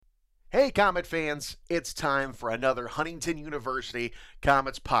Hey, Comet fans, it's time for another Huntington University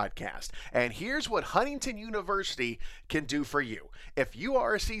Comets podcast. And here's what Huntington University can do for you. If you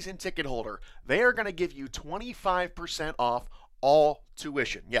are a season ticket holder, they are going to give you 25% off all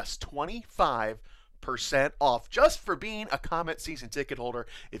tuition. Yes, 25% off just for being a Comet season ticket holder.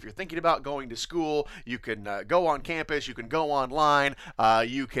 If you're thinking about going to school, you can go on campus, you can go online,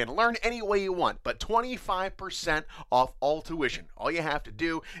 you can learn any way you want, but 25% off all tuition. All you have to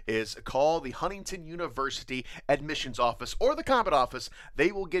do is call the Huntington University admissions office or the Comet office.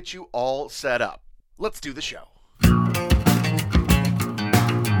 They will get you all set up. Let's do the show.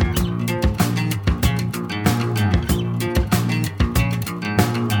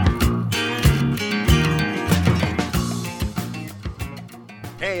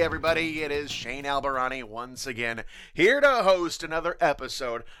 Hey everybody, it is Shane Albarani once again, here to host another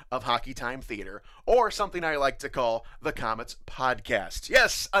episode of Hockey Time Theater, or something I like to call the Comets Podcast.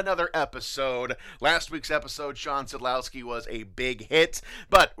 Yes, another episode. Last week's episode, Sean Sidlowski, was a big hit,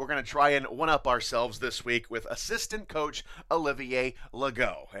 but we're going to try and one-up ourselves this week with assistant coach Olivier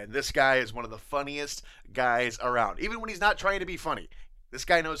Legault. And this guy is one of the funniest guys around, even when he's not trying to be funny. This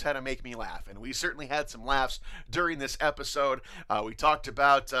guy knows how to make me laugh, and we certainly had some laughs during this episode. We talked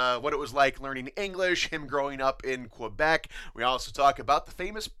about what it was like learning English, him growing up in Quebec. We also talk about the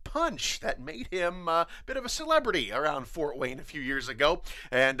famous punch that made him a bit of a celebrity around Fort Wayne a few years ago.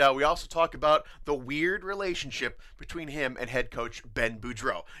 And we also talk about the weird relationship between him and head coach Ben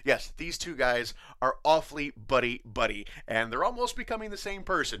Boudreau. Yes, these two guys are awfully buddy-buddy, and they're almost becoming the same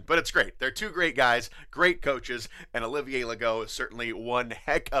person, but it's great. They're two great guys, great coaches, and Olivier Legault is certainly one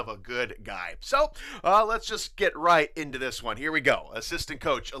heck of a good guy. So let's just get right into this one. Here we go. Assistant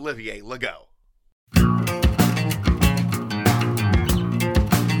coach Olivier Legault.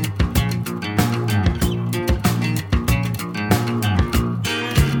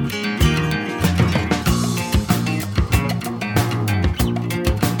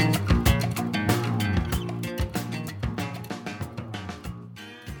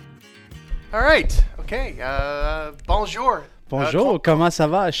 All right. Okay. Bonjour. Bonjour, comment ça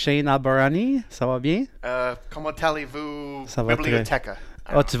va, Shane Albarani? Ça va bien? Comment allez-vous? Ça va Biblioteca.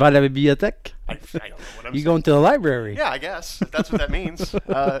 Oh, tu vas à la bibliothèque? I don't know what I'm You saying. going to the library? Yeah, I guess. If that's what that means.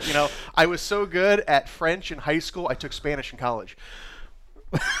 I was so good at French in high school, I took Spanish in college.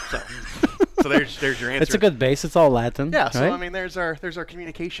 So there's your answer. It's a good base. It's all Latin. Yeah, so right? I mean, there's our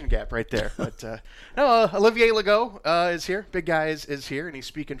communication gap right there. But no, Olivier Legault is here. Big guy is here, and he's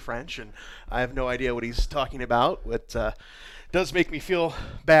speaking French, and I have no idea what he's talking about. But does make me feel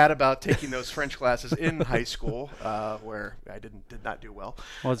bad about taking those French classes in high school, where I did not do well.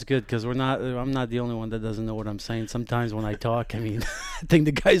 Well, it's good because I'm not the only one that doesn't know what I'm saying. Sometimes when I talk, I mean, I think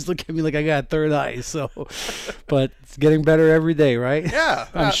the guys look at me like I got third eye. So, but it's getting better every day, right? Yeah,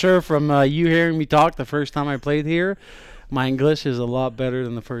 I'm sure from you hearing me talk the first time I played here, my English is a lot better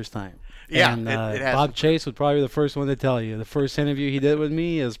than the first time. Yeah, and it has Bob Chase was probably the first one to tell you. The first interview he did with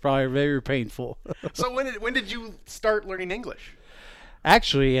me is probably very painful. So when did you start learning English?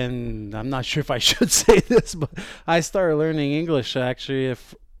 Actually, and I'm not sure if I should say this, but I started learning English actually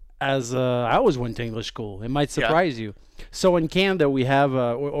I always went to English school. It might surprise you. So in Canada we have,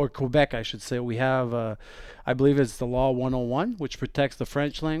 or Quebec I should say, we have, I believe it's the Law 101, which protects the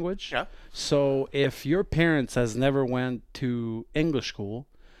French language. Yeah. So if your parents has never went to English school,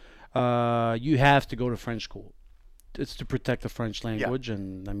 you have to go to French school. It's to protect the French language,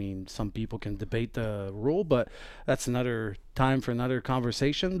 and I mean, some people can debate the rule, but that's another time for another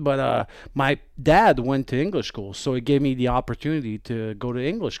conversation. But my dad went to English school, so it gave me the opportunity to go to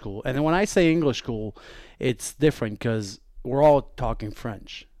English school. And then when I say English school, it's different because we're all talking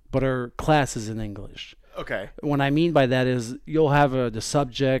French, but our class is in English. Okay. What I mean by that is you'll have the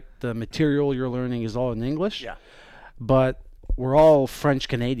subject, the material you're learning is all in English. Yeah. But we're all French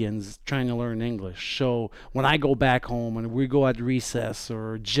Canadians trying to learn English. So when I go back home and we go at recess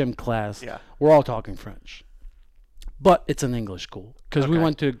or gym class, we're all talking French. But it's an English school because we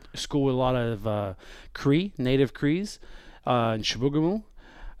went to school with a lot of Cree, native Crees in Chibougamau.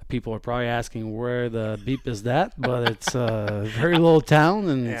 People are probably asking where the beep is that, but it's a very little town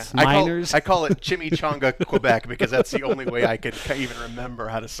and it's miners. I call it Chimichanga, Quebec, because that's the only way I could even remember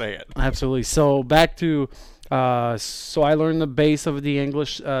how to say it. Absolutely. So back to so I learned the base of the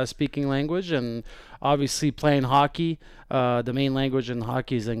English speaking language, and obviously playing hockey, the main language in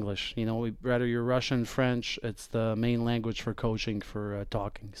hockey is English. You know, whether you're Russian, French, it's the main language for coaching, for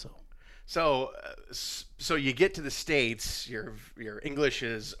talking. So you get to the States, your English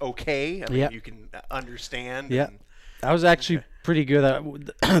is okay. I mean, you can understand. Yeah. I was actually pretty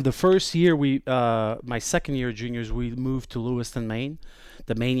good. The first year my second year juniors, we moved to Lewiston, Maine.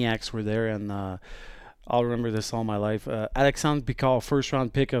 the Maniacs were there, and I'll remember this all my life. Alexandre Picard, first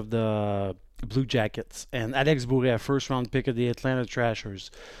round pick of the Blue Jackets, and Alex Bourret, first round pick of the Atlanta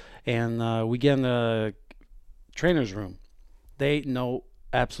Trashers. And we get in the trainer's room. They know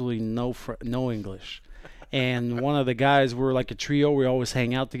absolutely no English. And one of the guys, we're like a trio. We always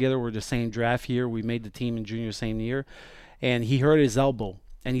hang out together. We're the same draft year. We made the team in junior same year. And he hurt his elbow.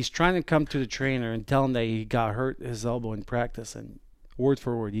 And he's trying to come to the trainer and tell him that he got hurt his elbow in practice. And word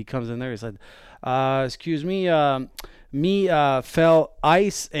for word, he comes in there. He said, excuse me, fell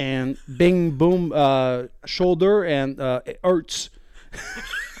ice and bing, boom, shoulder and it hurts.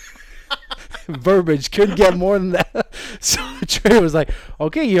 Verbiage, couldn't get more than that. So the trainer was like,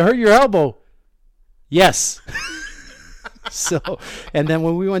 okay, you hurt your elbow. Yes. So, and then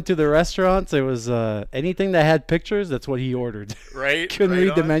when we went to the restaurants, it was anything that had pictures, that's what he ordered. Right. Couldn't right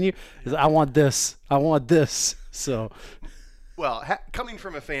read the on. menu. He's like, I want this. I want this. So, Well, coming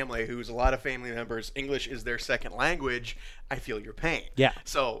from a family who's a lot of family members, English is their second language, I feel your pain. Yeah.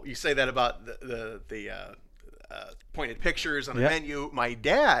 So you say that about the pointed pictures on the Yep. menu. My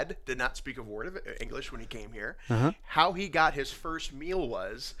dad did not speak a word of English when he came here. Uh-huh. How he got his first meal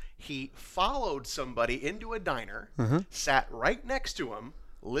was he followed somebody into a diner, sat right next to him,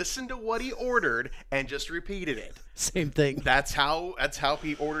 listened to what he ordered, and just repeated it. same thing. That's how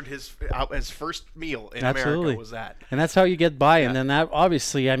he ordered his first meal in Absolutely. America was that. And that's how you get by. And then that,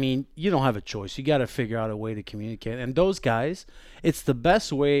 obviously, I mean, you don't have a choice. You got to figure out a way to communicate. And those guys, it's the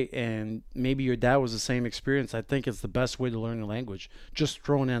best way, and maybe your dad was the same experience. I think it's the best way to learn the language, just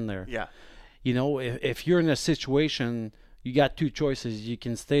thrown in there. Yeah. You know, if you're in a situation, you got two choices. You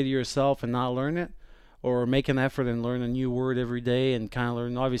can stay to yourself and not learn it, or make an effort and learn a new word every day and kind of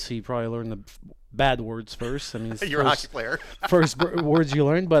learn. Obviously, you probably learn the bad words first. I mean, it's You're a hockey player. first words you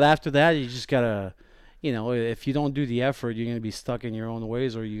learn, but after that, you just gotta, you know, if you don't do the effort, you're gonna be stuck in your own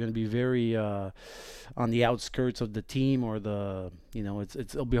ways, or you're gonna be very on the outskirts of the team, or the, you know,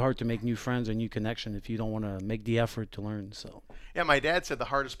 it'll be hard to make new friends or new connection if you don't want to make the effort to learn. So. Yeah, my dad said the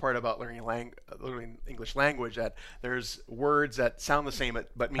hardest part about learning English language, that there's words that sound the same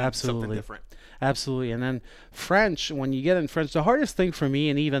but mean something different. Absolutely. And then French, when you get in French, the hardest thing for me,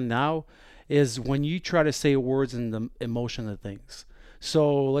 and even now, is when you try to say words and the emotion of things.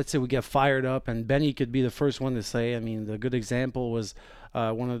 So let's say we get fired up, and Benny could be the first one to say. I mean, the good example was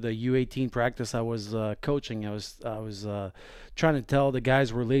one of the U18 practice I was coaching. I was trying to tell the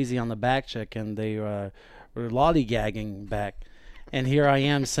guys were lazy on the back check, and they were lollygagging back. And here I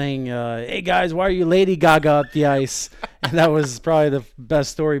am saying, hey guys, why are you Lady Gaga up the ice? And that was probably the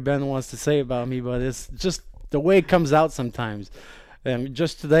best story Ben wants to say about me, but it's just the way it comes out sometimes. And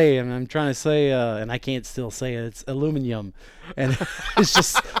just today, and I'm trying to say, and I can't still say it, it's aluminum. And it's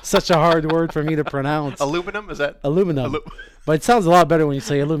just such a hard word for me to pronounce. Aluminum, is that? Aluminum. But it sounds a lot better when you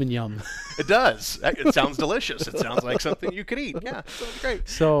say aluminum. It does. It sounds delicious. It sounds like something you could eat. Yeah, sounds great.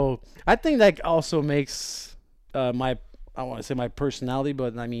 So I think that also makes I want to say my personality,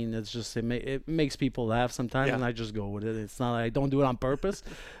 but I mean, it's just it makes people laugh sometimes, and I just go with it. It's not, I don't do it on purpose,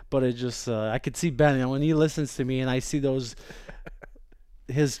 but it just I could see Ben, and when he listens to me and I see those,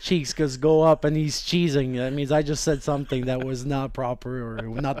 his cheeks just go up and he's cheesing. That means I just said something that was not proper or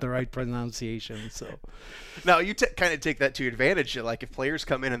not the right pronunciation. So now you kind of take that to your advantage. Like if players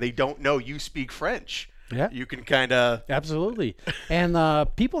come in and they don't know you speak French, yeah, you can kind of absolutely. And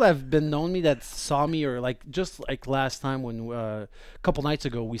people have been known me that saw me, or like just like last time when a couple nights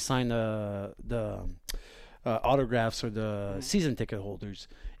ago we signed the autographs or the season ticket holders,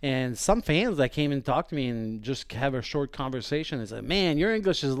 and some fans that came and talked to me and just have a short conversation and said, "Man, your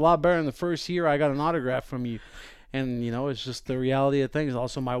English is a lot better than the first year I got an autograph from you." And you know, it's just the reality of things.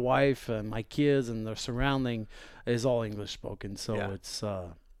 Also, my wife and my kids and the surrounding is all English spoken, so it's.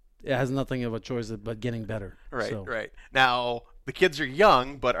 It has nothing of a choice but getting better. Right, so. right. Now, the kids are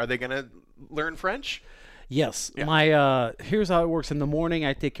young, but are they going to learn French? Yes. Yeah. My here's how it works. In the morning,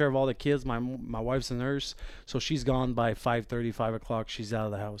 I take care of all the kids. My wife's a nurse, so she's gone by 5:30, 5 o'clock. She's out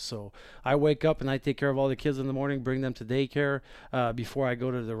of the house. So I wake up and I take care of all the kids in the morning, bring them to daycare before I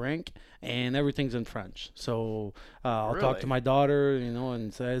go to the rink, and everything's in French. So I'll talk to my daughter, you know,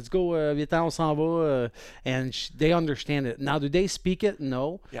 and say, let's go, viens on s'en va, and they understand it. Now, do they speak it?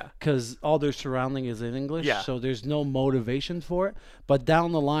 No. Yeah. Because all their surrounding is in English, Yeah. so there's no motivation for it. But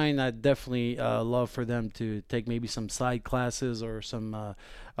down the line, I'd definitely love for them to take maybe some side classes or some,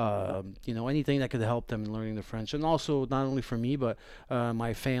 you know, anything that could help them in learning the French. And also, not only for me, but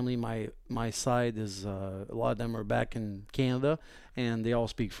my family, my side is a lot of them are back in Canada, and they all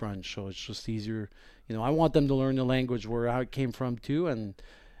speak French, so it's just easier. You know, I want them to learn the language where I came from too, and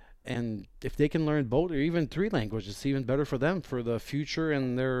And if they can learn both or even three languages, it's even better for them for the future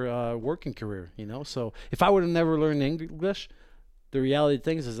and their working career, you know. So if I would have never learned English, the reality of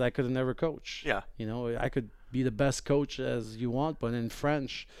things is I could have never coached. Yeah. You know, I could be the best coach as you want, but in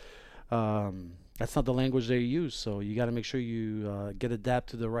French, that's not the language they use. So you got to make sure you get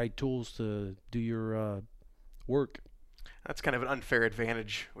adapt to the right tools to do your work. That's kind of an unfair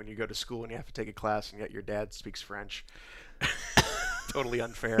advantage when you go to school and you have to take a class and yet your dad speaks French. Totally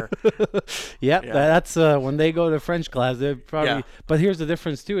unfair. Yeah, that's when they go to French class. They probably. Yeah. But here's the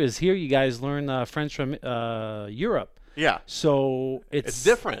difference too: is here you guys learn French from Europe. Yeah. So It's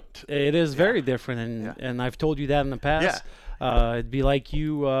different. It is very different, and Yeah. and I've told you that in the past. It'd be like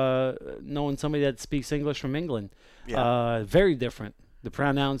you knowing somebody that speaks English from England. Yeah. Very different. The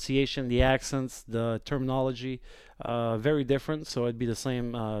pronunciation, the accents, the terminology, very different. So it'd be the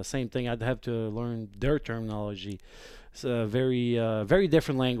same thing. I'd have to learn their terminology. So very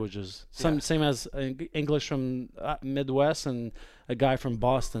different languages. Same as English from Midwest and a guy from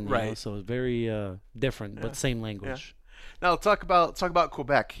Boston. You know? So very different, but same language. Now talk about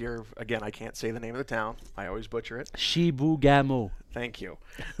Quebec here again. I can't say the name of the town. I always butcher it. Chibougamau. Thank you.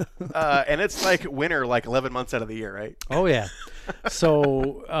 And it's like winter, like 11 months out of the year, right? Oh yeah.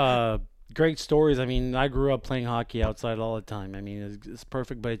 So great stories. I mean, I grew up playing hockey outside all the time. I mean, it's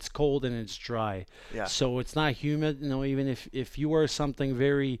perfect, but it's cold and it's dry. Yeah. So it's not humid. You know, even if you wear something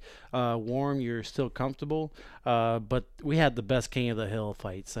very warm, you're still comfortable. But we had the best King of the Hill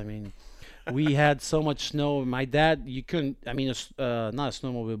fights. I mean, we had so much snow. My dad, you couldn't. I mean, not a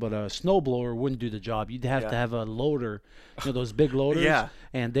snowmobile, but a snowblower wouldn't do the job. You'd have to have a loader, you know, those big loaders. Yeah.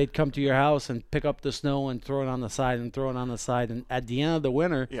 And they'd come to your house and pick up the snow and throw it on the side and throw it on the side. And at the end of the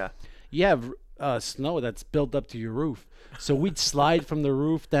winter, you have snow that's built up to your roof. So we'd slide from the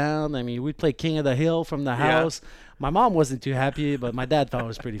roof down. I mean, we'd play King of the Hill from the house. My mom wasn't too happy, but my dad thought it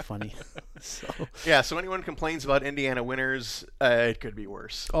was pretty funny. So anyone complains about Indiana winters, it could be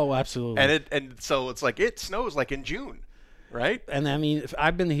worse. Oh, absolutely. And so it's like it snows like in June, right? And I mean,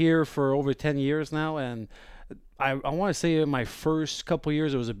 I've been here for over 10 years now, and I want to say in my first couple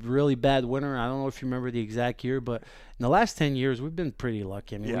years it was a really bad winter. I don't know if you remember the exact year, but in the last 10 years we've been pretty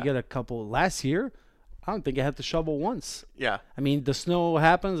lucky. I mean, we get a couple. Last year, I don't think I had to shovel once. Yeah. I mean, the snow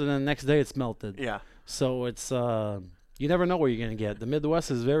happens, and then the next day it's melted. Yeah. So it's you never know what you're gonna get. The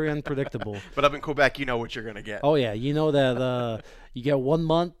Midwest is very unpredictable. But up in Quebec, you know what you're gonna get. Oh yeah, you know that you get 1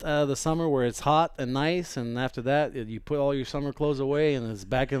 month of the summer where it's hot and nice, and after that you put all your summer clothes away and it's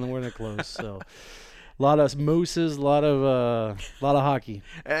back in the winter clothes. So a lot of mooses, a lot of hockey.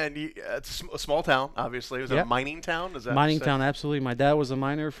 And it's a small town, obviously. Was it a mining town? Is that mining town? Absolutely. My dad was a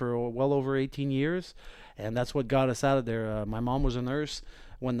miner for well over 18 years, and that's what got us out of there. My mom was a nurse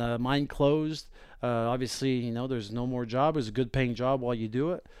when the mine closed. Obviously, you know, there's no more job. It's a good paying job while you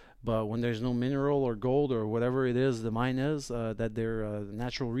do it. But when there's no mineral or gold or whatever it is the mine is, that they're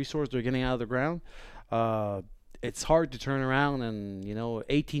natural resource they're getting out of the ground, it's hard to turn around. And, you know,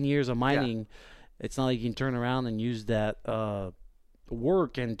 18 years of mining, it's not like you can turn around and use that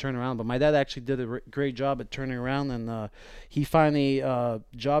work and turn around. But my dad actually did a great job at turning around, and he found a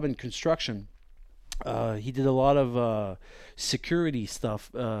job in construction. He did a lot of security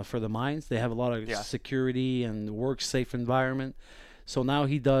stuff for the mines. They have a lot of security and work safe environment. So now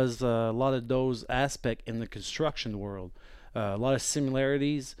he does a lot of those aspects in the construction world. A lot of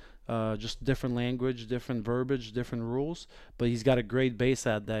similarities, just different language, different verbiage, different rules. But he's got a great base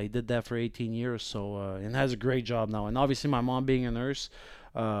at that. He did that for 18 years, so and has a great job now. And obviously, my mom being a nurse.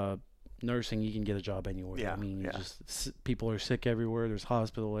 Nursing, you can get a job anywhere. I mean, just people are sick everywhere. There's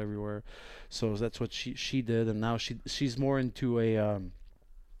hospital everywhere, so that's what she did. And now she's more into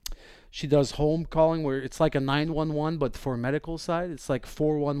she does home calling, where it's like a 911 but for medical side. It's like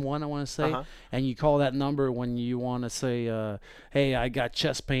 411, I want to say, and you call that number when you want to say, hey, I got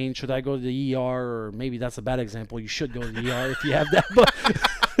chest pain, should I go to the ER? Or maybe that's a bad example, you should go to the ER if you have that,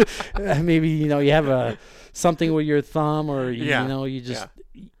 but maybe, you know, you have something with your thumb, or you know, you just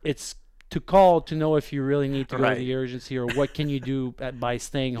it's to call to know if you really need to go to the urgency, or what can you do by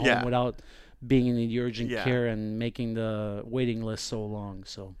staying home without being in the urgent care and making the waiting list so long.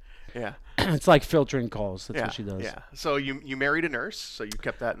 So it's like filtering calls. That's what she does. Yeah. So you married a nurse, so you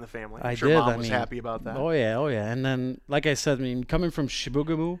kept that in the family. I'm I sure did. Mom was happy about that. Oh yeah. And then, like I said, I mean, coming from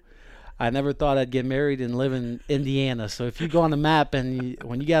Chibougamau, I never thought I'd get married and live in Indiana. So if you go on the map and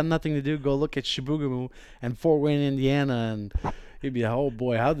when you got nothing to do, go look at Chibougamau and Fort Wayne, Indiana, and you'd be, oh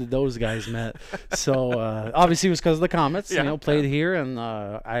boy, how did those guys met? So obviously it was because of the Comets, you know, played here, and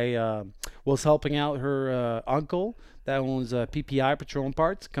I was helping out her uncle that owns PPI Petroleum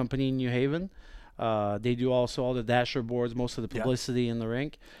Parts Company in New Haven. They do also all the dasher boards, most of the publicity in the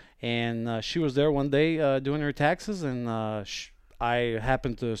rink. And she was there one day doing her taxes, and I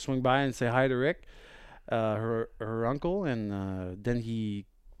happened to swing by and say hi to Rick, her uncle, and then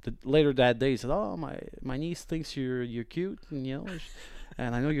later that day he said, "Oh, my niece thinks you're cute, and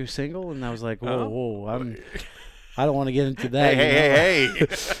and I know you're single." And I was like, "Whoa, I don't want to get into that." Hey.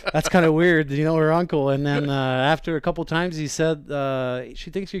 That's kind of weird, her uncle. And then after a couple times, he said,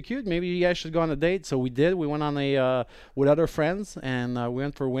 "She thinks you're cute. Maybe you guys should go on a date." So we did. We went on with other friends, and we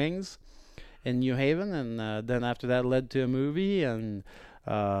went for wings in New Haven, and then after that led to a movie, and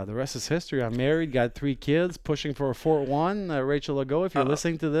the rest is history. I'm married, got 3 kids, pushing for a 4th one. Rachel Legault, if you're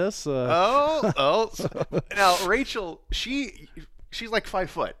listening to this. Now Rachel, she's like 5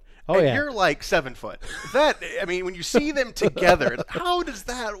 foot. Oh, and yeah. You're like 7 foot. When you see them together, how does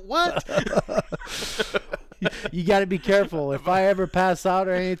that? What? You got to be careful. If I ever pass out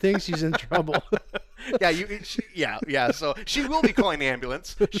or anything, she's in trouble. Yeah. So she will be calling the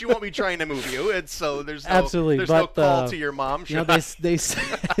ambulance. She won't be trying to move you. And so there's no, Absolutely. There's But, no call to your mom. They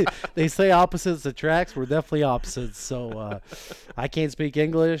say opposites attracts. We're definitely opposites. So I can't speak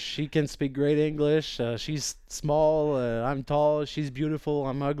English. She can speak great English. She's small. I'm tall. She's beautiful.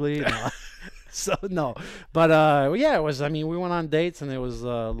 I'm ugly. So no, but yeah, it was. We went on dates, and it was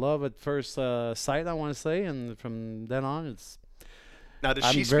love at first sight, I want to say, and from then on, it's. Now, does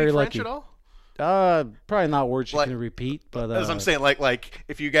I'm she very speak French lucky. at all? Probably not words she can repeat, but as I'm saying, like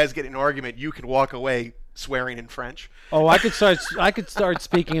if you guys get in an argument, you can walk away swearing in French. Oh, I could start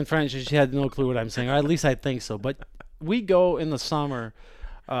speaking in French, and she had no clue what I'm saying, or at least I think so. But we go in the summer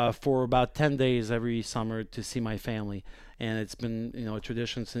for about 10 days every summer to see my family, and it's been a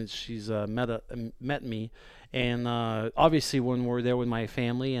tradition since she's met me. And obviously, when we're there with my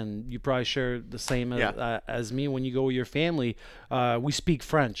family, and you probably share the same as me, when you go with your family, we speak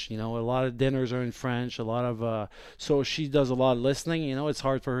French. A lot of dinners are in French. A lot of so she does a lot of listening. It's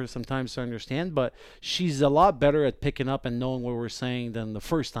hard for her sometimes to understand, but she's a lot better at picking up and knowing what we're saying than the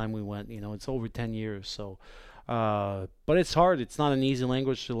first time we went. It's over 10 years, so. But it's hard. It's not an easy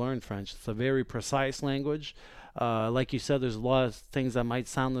language to learn, French. It's a very precise language. Like you said, there's a lot of things that might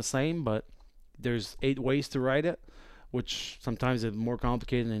sound the same, but there's 8 ways to write it, which sometimes is more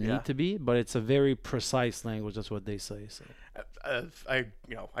complicated than they need to be. But it's a very precise language. That's what they say. So.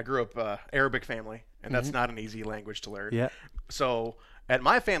 I grew up Arabic family, and that's not an easy language to learn. Yeah. So at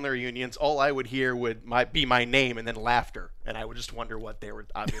my family reunions, all I would hear would be my name and then laughter, and I would just wonder what they were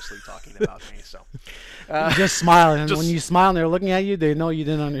obviously talking about me. So just smiling, and when you smile and they're looking at you, they know you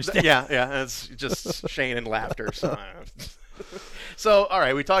didn't understand. Yeah, it's just Shane and laughter. So. So, all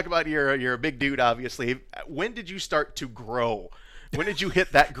right, we talked about you're a big dude, obviously. When did you start to grow? When did you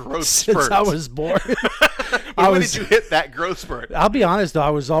hit that growth spurt? Since I was born. When did you hit that growth spurt? I'll be honest, though,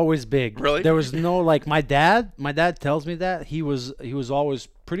 I was always big. Really? There was no, my dad tells me that he was always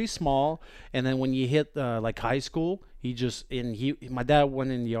pretty small, and then when you hit high school, my dad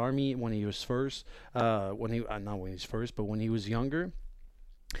went in the army when he was first, not when he was first, but when he was younger.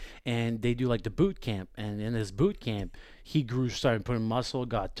 And they do the boot camp, and in his boot camp he started putting muscle,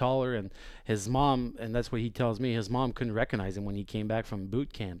 got taller, and his mom, and that's what he tells me, his mom couldn't recognize him when he came back from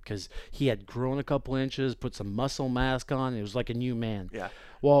boot camp because he had grown a couple inches, put some muscle mass on. It was like a new man. Yeah.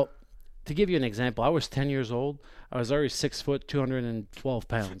 Well, to give you an example, I was 10 years old. I was already 6 foot, 212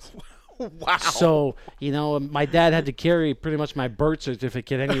 pounds. Wow. So, my dad had to carry pretty much my birth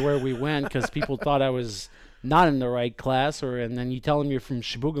certificate anywhere we went because people thought I was not in the right class, and then you tell them you're from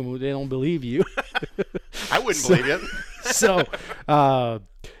Chibougamau, they don't believe you. I wouldn't believe you. So,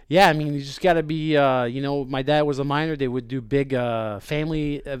 you just got to be, my dad was a miner. They would do big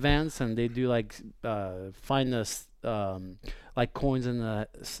family events, and they do find us coins in the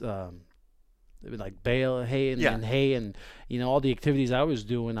bale hay and hay, and all the activities I was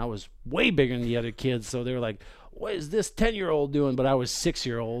doing. I was way bigger than the other kids, so they were like, what is this 10-year-old doing? But I was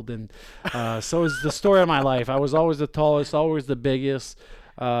 6-year-old, and so it's the story of my life. I was always the tallest, always the biggest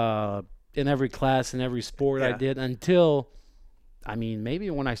in every class, in every sport I did, until, maybe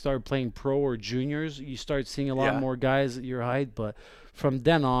when I started playing pro or juniors, you start seeing a lot more guys at your height. But from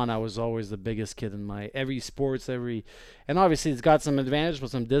then on, I was always the biggest kid in every sports, and obviously it's got some advantage but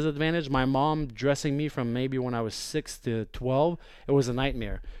some disadvantage. My mom dressing me from maybe when I was 6 to 12, it was a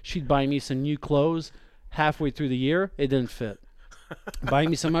nightmare. She'd buy me some new clothes. Halfway through the year, it didn't fit. Buying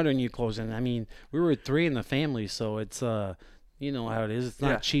me some other new clothes, and we were 3 in the family, so it's you know how it is. It's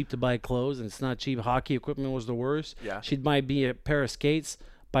not cheap to buy clothes, and it's not cheap. Hockey equipment was the worst. Yeah. She'd buy me a pair of skates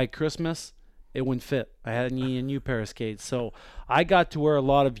by Christmas. It wouldn't fit. I had a new pair of skates, so I got to wear a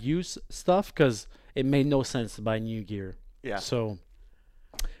lot of used stuff because it made no sense to buy new gear. Yeah. So,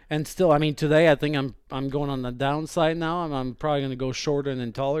 And still, I mean, today I think I'm going on the downside now. I'm probably going to go shorter and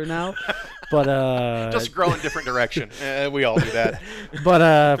then taller now, but just grow in different direction. We all do that.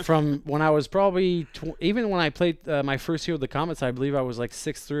 But from when I was probably even when I played my first year with the Comets, I believe I was like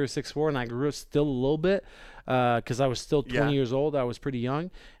 6'3" or 6'4", and I grew still a little bit because I was still 20 years old. I was pretty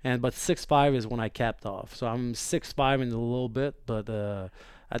young, but 6'5" is when I capped off. So I'm 6'5" in a little bit, but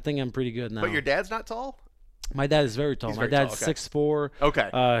I think I'm pretty good now. But your dad's not tall? My dad is very tall. He's my very dad's tall, okay. 6'4". Okay.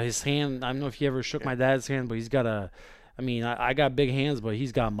 His hand, I don't know if you ever shook my dad's hand, but he's got I got big hands, but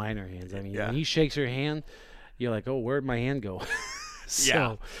he's got minor hands. I mean, when he shakes your hand, you're like, oh, where'd my hand go?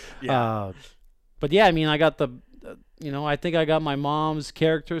 So, but yeah, I mean, I got I think I got my mom's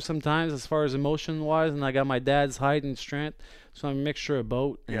character sometimes as far as emotion-wise, and I got my dad's height and strength. So I'm a mixture of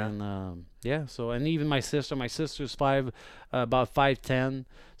both. Yeah. And so, and even my sister's about 5'10",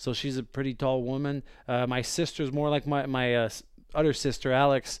 so she's a pretty tall woman. My sister's more like my other sister,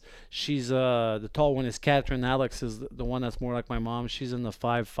 Alex. She's the tall one is Catherine. Alex is the one that's more like my mom. She's in the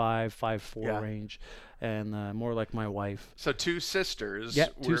 5'5", 5'4" range, and more like my wife. So 2 sisters. Yeah,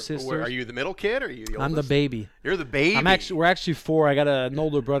 2 sisters. Are you the middle kid or are you the oldest? I'm the baby. You're the baby. We're actually 4. I got an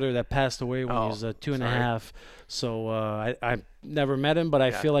older brother that passed away when he was 2.5. So I never met him, but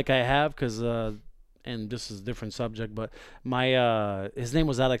I feel like I have because, and this is a different subject, but his name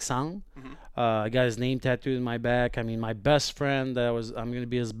was Alexandre. I got his name tattooed in my back. I mean, my best friend I'm going to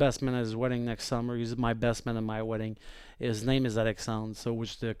be his best man at his wedding next summer. He's my best man at my wedding. His name is Alexandre, so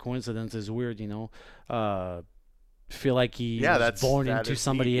which the coincidence is weird, feel like he was born into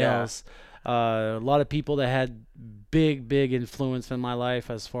somebody else. A lot of people that had big influence in my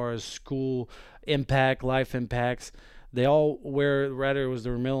life as far as school impact, life impacts. They all rather it was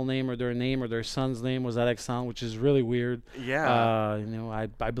their middle name or their son's name was Alexandre, which is really weird. Yeah.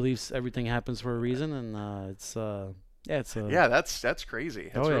 I believe everything happens for a reason, and that's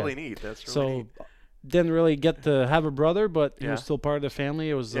crazy. That's really neat. That's really neat. Didn't really get to have a brother, but he was still part of the family.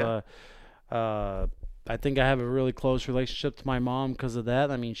 It was I think I have a really close relationship to my mom because of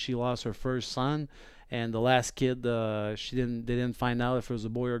that. I mean, she lost her first son, and the last kid, they didn't find out if it was a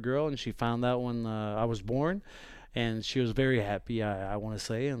boy or a girl, and she found out when I was born, and she was very happy. I want to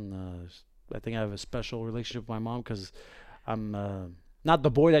say, and I think I have a special relationship with my mom because I'm not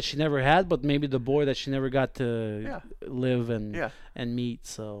the boy that she never had, but maybe the boy that she never got to live and meet.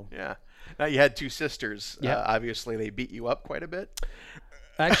 So now you had 2 sisters. Obviously, they beat you up quite a bit.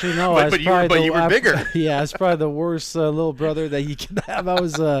 Actually, no. but you were bigger. Yeah, I was probably the worst little brother that you could have. I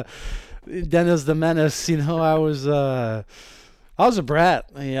was Dennis the Menace. I was a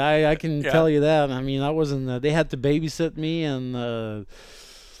brat. I can tell you that. I mean, I wasn't. They had to babysit me, and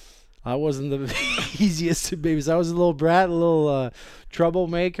I wasn't the easiest to babysit. I was a little brat, a little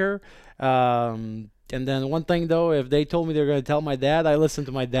troublemaker. And then one thing, though, if they told me they were going to tell my dad, I listened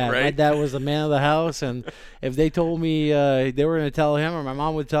to my dad. Right. My dad was the man of the house, and if they told me they were going to tell him or my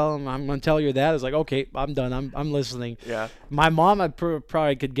mom would tell him, I'm going to tell your dad, I was like, okay, I'm done. I'm listening. Yeah. My mom, I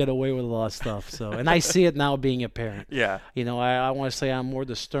probably could get away with a lot of stuff. So, and I see it now being a parent. Yeah. I want to say I'm more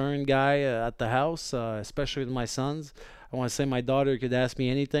the stern guy at the house, especially with my sons. I want to say my daughter could ask me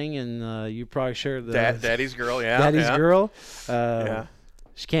anything, and you probably share the daddy's girl. Yeah. Daddy's girl.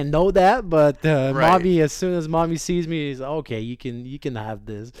 She can't know that, but mommy, as soon as mommy sees me, is okay. You can have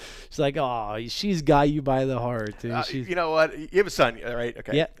this. She's like, oh, she's got you by the heart. You know what? You have a son, right?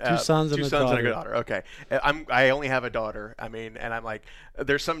 Okay. Yeah, 2 sons and a daughter. And a daughter. Okay. I only have a daughter. I mean, and I'm like,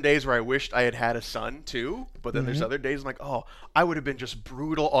 there's some days where I wished I had a son too, but then there's other days I'm like, oh, I would have been just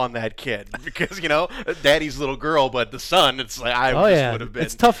brutal on that kid because daddy's little girl, but the son, it's like I would have been.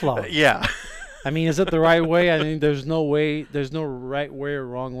 It's tough love. Yeah. I mean, is it the right way? I mean, there's no right way or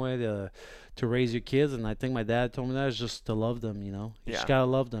wrong way to raise your kids, and I think my dad told me that is just to love them. You just gotta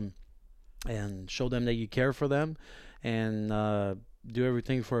love them, and show them that you care for them, and do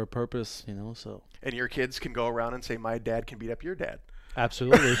everything for a purpose. So. And your kids can go around and say, "My dad can beat up your dad."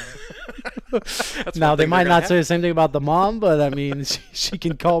 Absolutely. Now they might not say the same thing about the mom, but I mean, she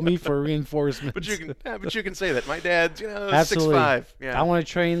can call me for reinforcement. But you can say that my dad's 6'5". Yeah. I want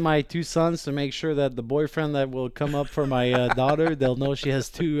to train my 2 sons to make sure that the boyfriend that will come up for my daughter, they'll know she has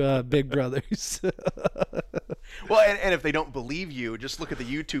 2 big brothers. Well, and if they don't believe you, just look at the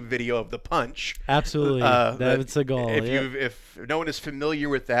YouTube video of the punch. Absolutely, that's a goal. If no one is familiar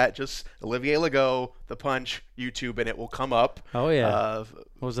with that, just Olivier Legault, the punch. YouTube, and it will come up. Oh yeah, it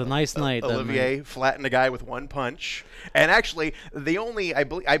was a nice night. Olivier flattened a guy with one punch, and actually,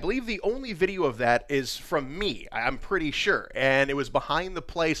 I believe the only video of that is from me. I'm pretty sure, and it was behind the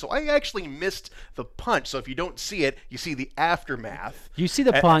play, so I actually missed the punch. So if you don't see it, you see the aftermath. You see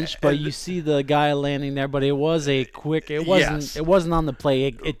the punch, but you see the guy landing there. But it was a quick. It wasn't. Yes. It wasn't on the play.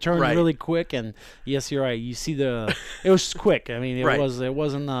 It turned Right. really quick, and yes, you're right. You see the. It was quick. I mean, it Right. was. It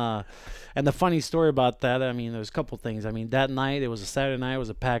wasn't. And the funny story about that, I mean, there's a couple things. I mean, that night, it was a Saturday night. It was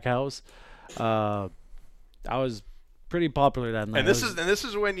a packed house. I was pretty popular that night. And this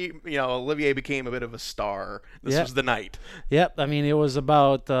is when Olivier became a bit of a star. This Yeah. was the night. Yep. I mean, it was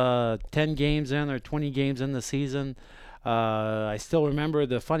about 10 games in or 20 games in the season. I still remember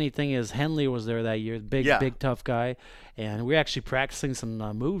the funny thing is Henley was there that year, big tough guy, and we were actually practicing some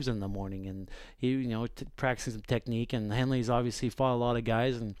moves in the morning, and he practicing some technique. And Henley's obviously fought a lot of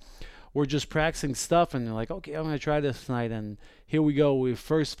guys, and we're just practicing stuff, and they're like, okay, I'm gonna try this tonight, and here we go. We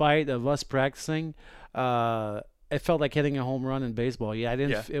first fight of us practicing. It felt like hitting a home run in baseball. Yeah, I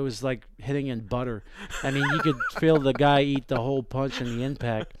didn't. Yeah. It was like hitting in butter. I mean, you could feel the guy eat the whole punch and the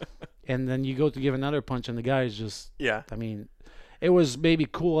impact, and then you go to give another punch, and the guy is just. Yeah. I mean, it was maybe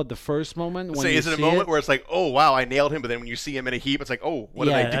cool at the first moment. So is it a moment where it's like, oh wow, I nailed him, but then when you see him in a heap, it's like, oh, what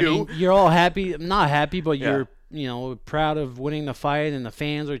did I do? mean, you're all happy, not happy, but Yeah. you're proud of winning the fight, and the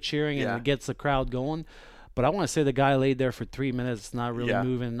fans are cheering, and Yeah. it gets the crowd going. But I want to say the guy laid there for 3 minutes, not really Yeah.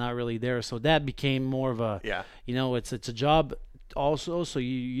 moving, not really there. So that became more of a, Yeah. it's a job also. So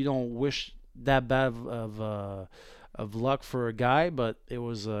you don't wish that bad of luck for a guy, but it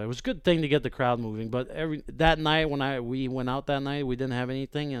was a good thing to get the crowd moving. But that night when we went out that night, we didn't have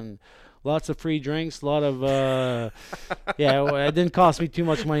anything, and lots of free drinks, a lot of it didn't cost me too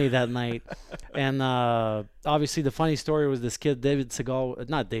much money that night. And obviously the funny story was this kid David Segal,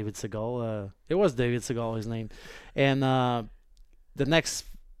 not David Segal, it was David Segal, his name. And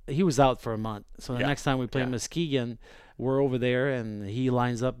he was out for a month, so the Yeah. next time we played Yeah. Muskegon, we're over there, and he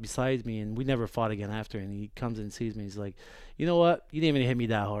lines up beside me, and we never fought again after. And he comes and sees me. He's like, "You know what? You didn't even hit me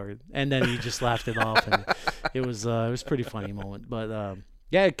that hard." And then he just laughed it off, and it was a pretty funny moment. But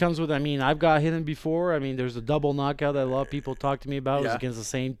yeah, it comes with. I mean, I've got hit before. I mean, there's a double knockout that a lot of people talk to me about. It was Yeah. against the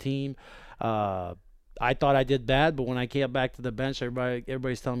same team. I thought I did bad, but when I came back to the bench,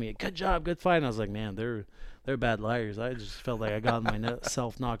 everybody's telling me, "Good job, good fight." And I was like, "Man, they're bad liars." I just felt like I got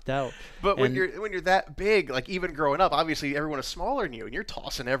myself knocked out. But when And- you're that big, like even growing up, obviously everyone is smaller than you, and you're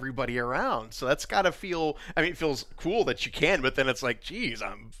tossing everybody around. So that's got to feel. I mean, it feels cool that you can, but then it's like, geez,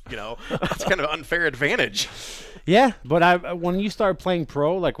 it's kind of an unfair advantage. Yeah, but when you start playing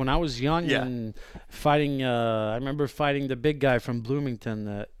pro, like when I was young Yeah. and fighting, I remember fighting the big guy from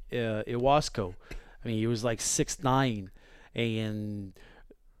Bloomington, Iwasco. I mean, he was like 6'9", and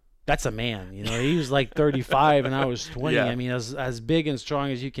that's a man. He was like 35, and I was 20. Yeah. I mean, as big and strong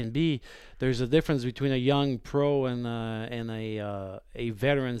as you can be, there's a difference between a young pro and a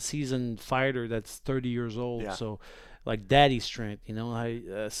veteran, seasoned fighter that's 30 years old. Yeah. So, like daddy strength,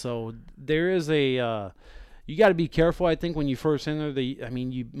 so there is a. You got to be careful, I think, when you first enter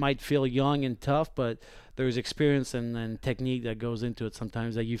you might feel young and tough, but there's experience and technique that goes into it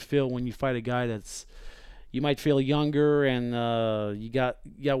sometimes that you feel when you fight a guy you might feel younger and you got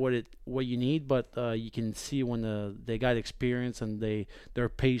what you need, but you can see when they got experience and they're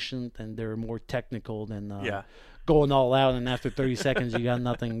patient and they're more technical than going all out, and after 30 seconds you got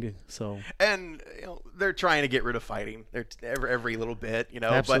nothing. So And they're trying to get rid of fighting. They're every little bit,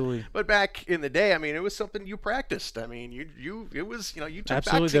 Absolutely. But back in the day, I mean, it was something you practiced. I mean, you took Absolutely.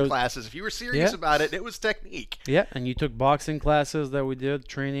 boxing classes. If you were serious Yeah. about it, it was technique. yeah, and you took boxing classes that we did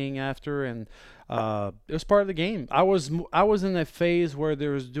training after, and it was part of the game. I was in a phase where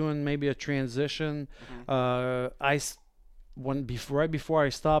there was doing maybe a transition. Right before I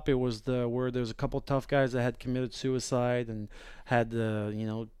stopped, it was where there was a couple tough guys that had committed suicide and had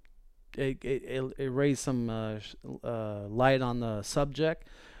it raised some light on the subject,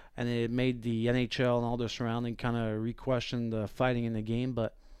 and it made the NHL and all the surrounding kind of re-question the fighting in the game.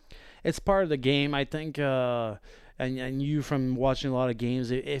 But it's part of the game, I think. And you from watching a lot of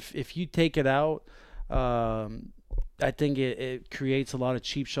games, if you take it out, I think it creates a lot of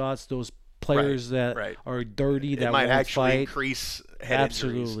cheap shots. Those players that right. are dirty, that It might won't actually fight. increase head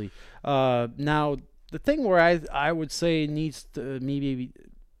injuries. Absolutely. Now, the thing where I would say needs to maybe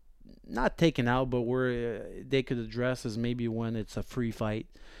not taken out, but where they could address is maybe when it's a free fight.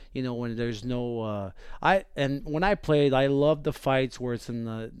 When there's no when I played, I loved the fights where it's in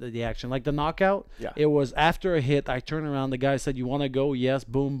the action, like the knockout. Yeah. It was after a hit, I turned around, the guy said, "You want to go?" Yes.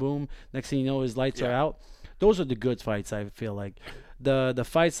 Boom, boom. Next thing you know, his lights are Yeah. out. Those are the good fights. I feel like the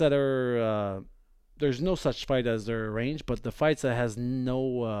fights that are there's no such fight as they're arranged, but the fights that has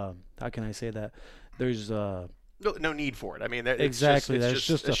no how can I say that? There's no need for it. I mean, exactly. It's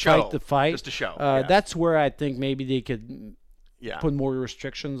just a a show. fight to fight. Just a show. That's where I think maybe they could Yeah. put more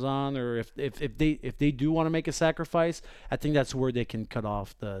restrictions on, or if they do want to make a sacrifice, I think that's where they can cut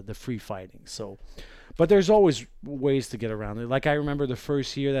off the free fighting. So, but there's always ways to get around it. Like I remember the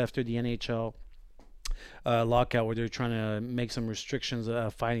first year after the NHL lockout, where they're trying to make some restrictions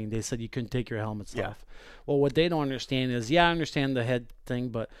fighting. They said you couldn't take your helmets off. Well, what they don't understand is, I understand the head thing,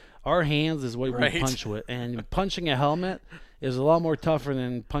 but our hands is what we punch with, and punching a helmet is a lot more tougher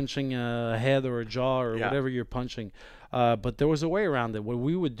than punching a head or a jaw or whatever you're punching. But there was a way around it. What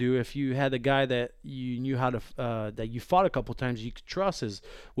we would do, if you had a guy that you knew how to, that you fought a couple times, you could trust, is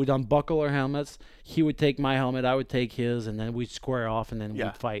we'd unbuckle our helmets. He would take my helmet, I would take his, and then we'd square off, and then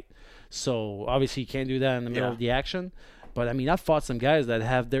we'd fight. So obviously you can't do that in the middle of the action. But I mean, I've fought some guys that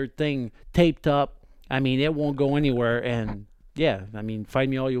have their thing taped up. I mean, it won't go anywhere, and I mean, fight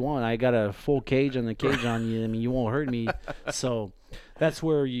me all you want. I got a full cage and the cage on you. I mean, you won't hurt me. So that's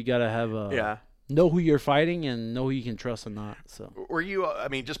where you got to have know who you're fighting and know who you can trust and not. So were you? I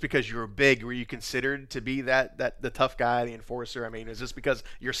mean, just because you were big, were you considered to be that the tough guy, the enforcer? I mean, is this because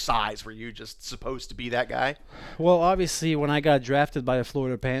your size? Were you just supposed to be that guy? Well, obviously, when I got drafted by the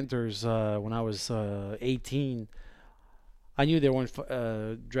Florida Panthers when I was 18, I knew they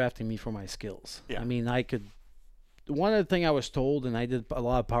weren't drafting me for my skills. I mean, I could. One of the things I was told, and I did a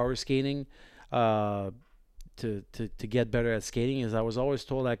lot of power skating to get better at skating, is I was always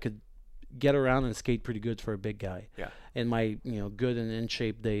told I could get around and skate pretty good for a big guy. In my good and in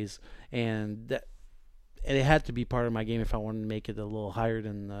shape days, and it had to be part of my game if I wanted to make it a little higher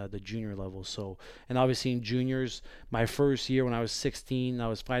than the junior level. So, and obviously in juniors, my first year when I was 16, I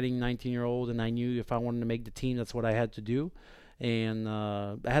was fighting 19-year-old, and I knew if I wanted to make the team, that's what I had to do. And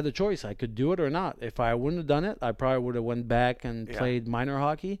I had the choice. I could do it or not. If I wouldn't have done it, I probably would have went back and played minor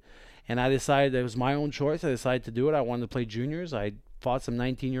hockey. And I decided it was my own choice. I decided to do it. I wanted to play juniors. I fought some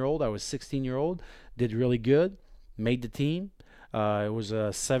 19-year-old. I was 16-year-old. Did really good. Made the team. It was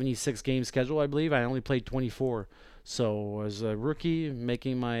a 76-game schedule, I believe. I only played 24. So as a rookie,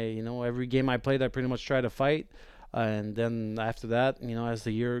 making my, every game I played, I pretty much tried to fight. And then after that, as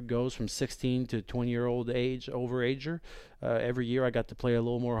the year goes from 16 to 20-year-old age, overager, every year I got to play a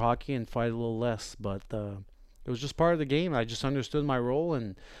little more hockey and fight a little less. But it was just part of the game. I just understood my role,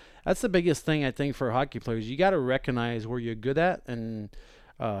 and that's the biggest thing I think for hockey players. You got to recognize where you're good at and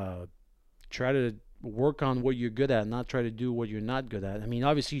try to work on what you're good at, not try to do what you're not good at. I mean,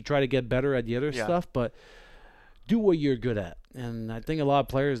 obviously you try to get better at the other stuff, but do what you're good at. And I think a lot of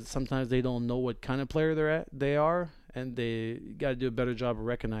players, sometimes they don't know what kind of player they are, and they got to do a better job of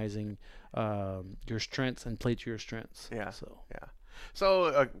recognizing your strengths and play to your strengths.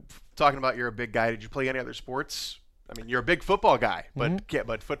 So talking about you're a big guy, did you play any other sports? I mean, you're a big football guy,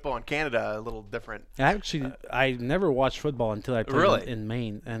 but football in Canada a little different. Actually, I never watched football until I played in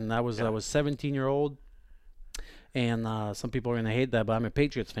Maine, and I was 17-year-old. And some people are gonna hate that, but I'm a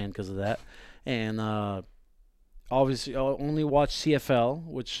Patriots fan because of that. And obviously, I only watched CFL,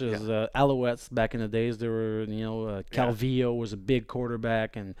 which is Alouettes back in the days. There were, Calvillo was a big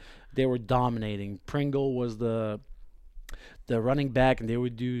quarterback, and they were dominating. Pringle was the running back, and they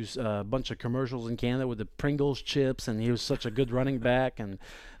would do a bunch of commercials in Canada with the Pringles chips, and he was such a good running back, and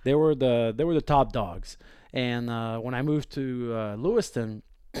they were the top dogs. And when I moved to Lewiston,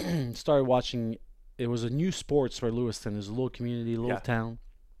 started watching. It was a new sports for Lewiston. It was a little community, little town.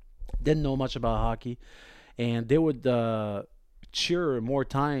 Didn't know much about hockey, and they would cheer more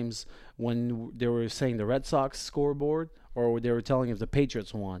times when they were saying the Red Sox scoreboard, or they were telling if the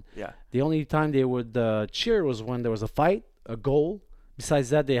Patriots won. The only time they would cheer was when there was a fight, a goal. Besides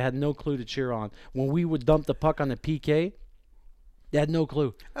that, they had no clue to cheer on. When we would dump the puck on the PK, they had no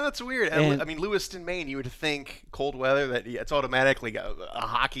clue. Oh, that's weird. I mean, Lewiston, Maine, you would think cold weather, that it's automatically a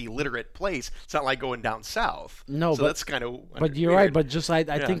hockey literate place. It's not like going down south. No, so that's kind of But you're right. But just I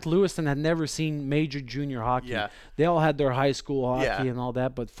think Lewiston had never seen major junior hockey. They all had their high school hockey and all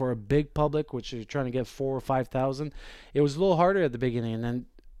that. But for a big public, which is trying to get 4,000 or 5,000, it was a little harder at the beginning. And then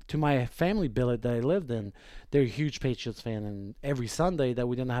to my family billet that I lived in, they're a huge Patriots fan. And every Sunday that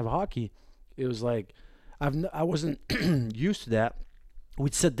we didn't have hockey, it was like I wasn't used to that.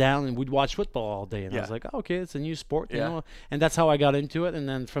 We'd sit down and we'd watch football all day, and I was like, oh, okay, it's a new sport, you know. And that's how I got into it. And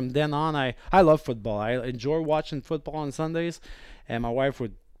then from then on, I love football. I enjoy watching football on Sundays, and my wife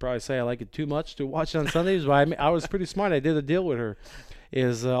would probably say I like it too much to watch it on Sundays, but I was pretty smart. I did a deal with her.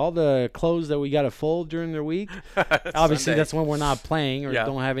 Is all the clothes that we got to fold during the week. Obviously, that's when we're not playing or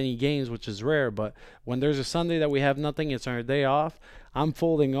don't have any games, which is rare. But when there's a Sunday that we have nothing, it's our day off. I'm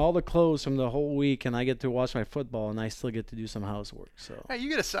folding all the clothes from the whole week, and I get to watch my football, and I still get to do some housework. So Hey, you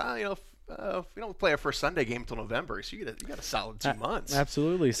get if we don't play our first Sunday game until November, so you got a solid 2 months.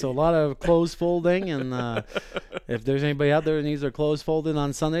 Absolutely. So a lot of clothes folding, and if there's anybody out there that needs their clothes folded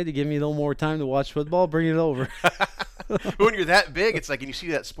on Sunday to give me a little more time to watch football, bring it over. But when you're that big, it's like, and you see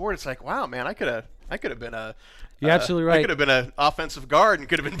that sport, it's like, wow, man, I could have been a. You're absolutely right. I could have been an offensive guard and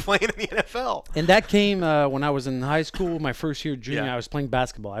could have been playing in the NFL. And that came when I was in high school, my first year junior. Yeah. I was playing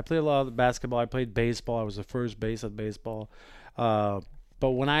basketball. I played a lot of basketball. I played baseball. I was the first base at baseball. But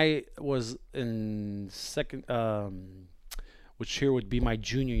when I was in second, which here would be my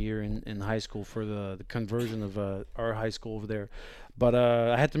junior year in high school for the conversion of our high school over there. But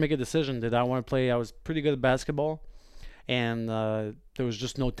I had to make a decision. Did I want to play? I was pretty good at basketball. And there was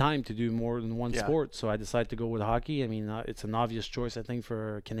just no time to do more than one sport, so I decided to go with hockey. I mean, it's an obvious choice, I think,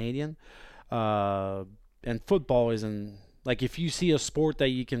 for a Canadian. And football isn't like, if you see a sport that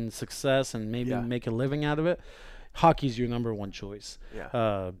you can success and maybe make a living out of it, hockey's your number one choice.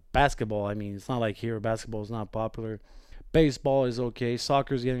 Basketball, I mean, it's not like here basketball is not popular. Baseball is okay.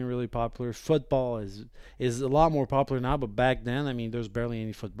 Soccer's getting really popular. Football is a lot more popular now, but back then, I mean, there's barely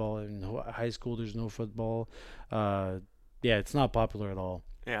any football. In high school, there's no football. It's not popular at all.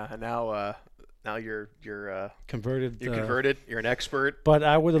 Yeah, and now you're converted. You're converted. You're an expert. But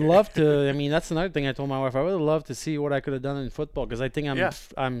I would have loved to. I mean, that's another thing I told my wife. I would have loved to see what I could have done in football, because I think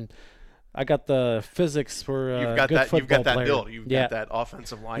I got the physics for you've got good that. football You've got that player. build. You've got that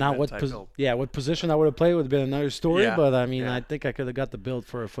offensive line Now, type build. what position I would have played would have been another story. Yeah, But I mean, I think I could have got the build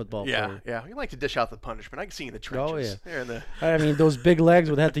for a football player. Yeah. You like to dish out the punishment. I can see you in the trenches. Oh yeah. I mean, those big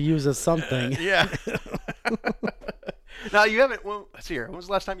legs would have to use as something. Yeah. Now you haven't. Well, let's see here. When was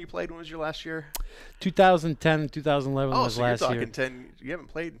the last time you played? When was your last year? 2010, 2011 was so last you're year. talking 10. You haven't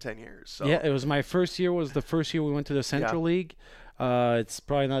played in 10 years. So. Yeah, it was my first year. Was the first year we went to the Central League. It's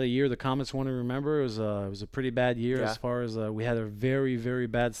probably not a year the Comets want to remember. It was a pretty bad year as far as we had a very, very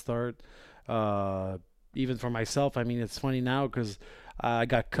bad start. Even for myself, I mean, it's funny now because I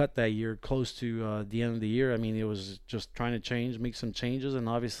got cut that year close to the end of the year. I mean, it was just trying to make some changes. And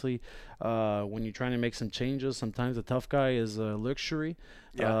obviously, when you're trying to make some changes, sometimes the tough guy is a luxury.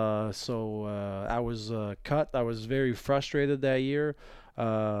 So I was cut. I was very frustrated that year.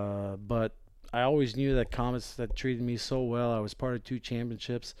 But I always knew that Comets that treated me so well. I was part of 2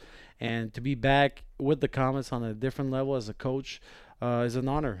 championships. And to be back with the Comets on a different level as a coach is an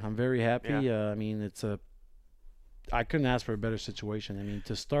honor. I'm very happy. I mean, I couldn't ask for a better situation. I mean,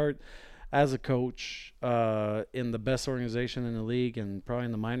 to start as a coach in the best organization in the league and probably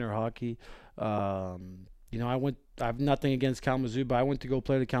in the minor hockey, I have nothing against Kalamazoo, but I went to go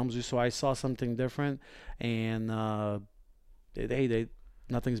play to Kalamazoo, so I saw something different. And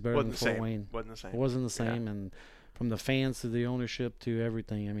nothing's better than Fort Wayne. Wasn't the same. It wasn't the same, and from the fans to the ownership to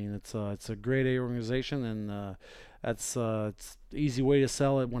everything. I mean, it's a grade A organization, and it's an easy way to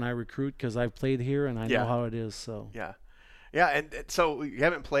sell it when I recruit, because I've played here and I know how it is. So and so you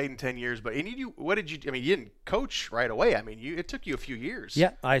haven't played in 10 years, but what did you? I mean, you didn't coach right away. I mean, it took you a few years.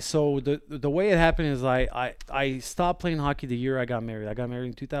 Yeah, so the way it happened is I stopped playing hockey the year I got married. I got married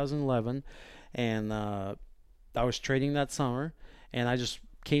in 2011, and I was training that summer. And I just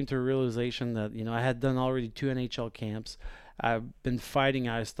came to a realization that, I had done already 2 NHL camps. I've been fighting.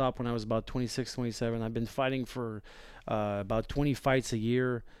 I stopped when I was about 26, 27. I've been fighting for about 20 fights a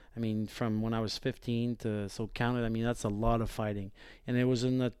year. I mean, from when I was 15 to, so counted, I mean, that's a lot of fighting. And it was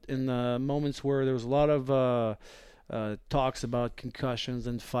in the moments where there was a lot of talks about concussions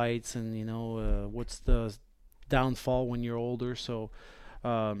and fights and, what's the downfall when you're older. So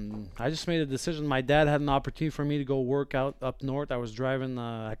I just made a decision. My dad had an opportunity for me to go work out up north. I was driving.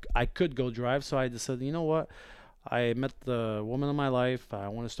 I could go drive, so I decided, you know what? I met the woman of my life. I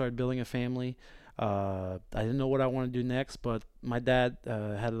want to start building a family. I didn't know what I want to do next, but my dad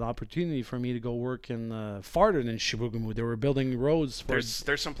had an opportunity for me to go work in farther than Chibougamau. They were building roads. There's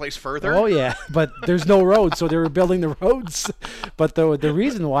someplace further? Oh, yeah, but there's no roads, so they were building the roads. But the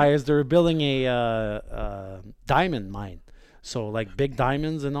reason why is they were building a diamond mine. So like big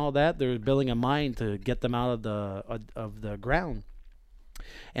diamonds and all that, they're building a mine to get them out of the ground.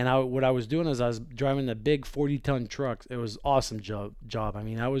 And what I was doing is I was driving a big 40-ton truck. It was awesome job. I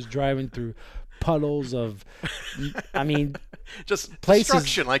mean, I was driving through puddles of, I mean, just places,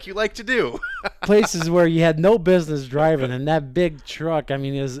 destruction like you like to do. places where you had no business driving. And that big truck, I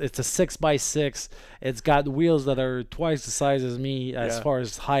mean, it's a 6x6. It's got wheels that are twice the size as me as far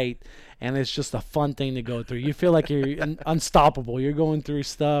as height. And it's just a fun thing to go through. You feel like you're unstoppable. You're going through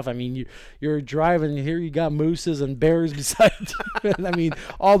stuff. I mean, you're driving. Here you got mooses and bears beside you. I mean,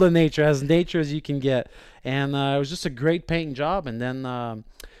 all the nature, as nature as you can get. And it was just a great painting job. And then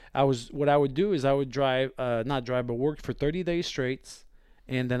what I would do is I would not drive, but work for 30 days straight.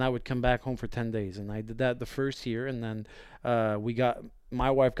 And then I would come back home for 10 days. And I did that the first year. And then my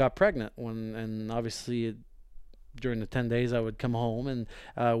wife got pregnant and obviously during the 10 days I would come home, and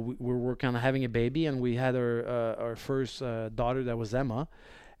we were working on having a baby, and we had our first daughter, that was Emma.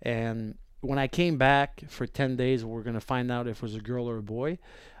 And when I came back for 10 days, we were going to find out if it was a girl or a boy.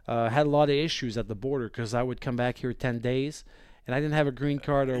 Had a lot of issues at the border because I would come back here 10 days, and I didn't have a green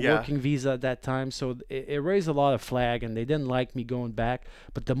card or working visa at that time, so it raised a lot of flag, and they didn't like me going back.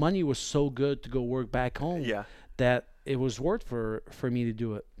 But the money was so good to go work back home that it was worth for me to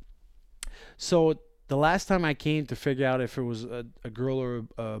do it. So the last time I came to figure out if it was a girl or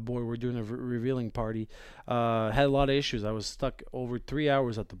a boy, we're doing a revealing party, had a lot of issues. I was stuck over 3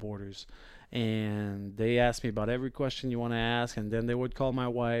 hours at the borders, and they asked me about every question you want to ask, and then they would call my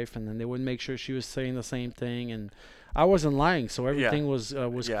wife, and then they would make sure she was saying the same thing, and I wasn't lying, so everything was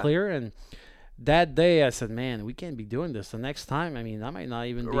clear. And that day I said, man, we can't be doing this. The next time, I mean, I might not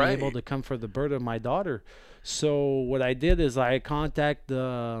even be able to come for the birth of my daughter. So what I did is I contacted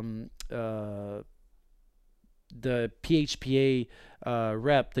the PHPA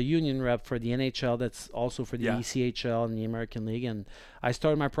rep, the union rep for the NHL, that's also for the ECHL and the American League, and I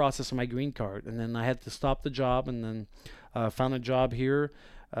started my process of my green card. And then I had to stop the job, and then found a job here.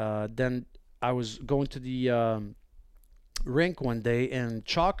 Then I was going to the rink one day, and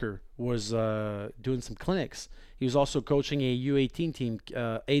Chalker was doing some clinics. He was also coaching a U18 team,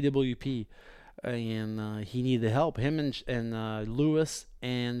 AWP, and he needed help. Him and Lewis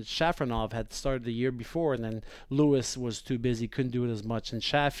and Shafranov had started the year before, and then Lewis was too busy, couldn't do it as much, and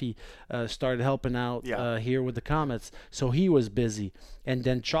Shaffy started helping out here with the Comets, so he was busy. And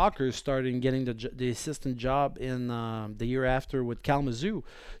then Chalker started getting the assistant job in the year after with Kalamazoo,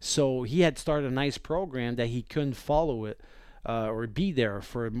 so he had started a nice program that he couldn't follow it or be there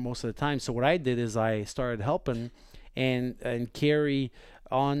for most of the time. So what I did is I started helping and carry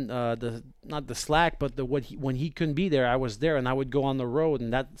on not the slack, but when he couldn't be there, I was there, and I would go on the road,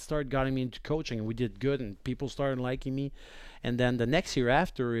 and that started getting me into coaching, and we did good, and people started liking me. And then the next year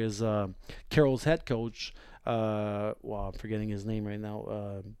after is Carroll's head coach. I'm forgetting his name right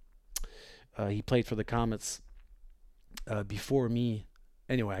now. He played for the Comets before me.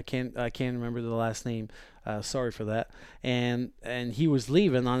 Anyway, I can't remember the last name. Sorry for that. And he was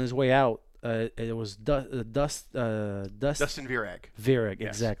leaving on his way out. It was Dustin Virag. Virag, yes.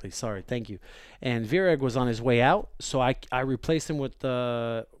 Exactly. Sorry, thank you. And Virag was on his way out, so I replaced him with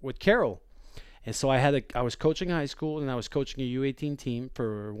Carroll. And so I was coaching high school, and I was coaching a U18 team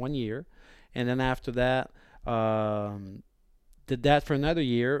for 1 year, and then after that, did that for another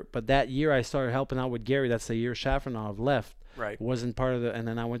year. But that year I started helping out with Gary. That's the year Shafranov left. Right. Wasn't part of and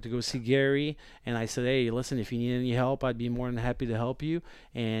then I went to go see Gary, and I said, hey, listen, if you need any help, I'd be more than happy to help you.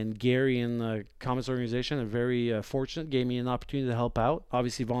 And Gary and the Comets organization are very fortunate, gave me an opportunity to help out,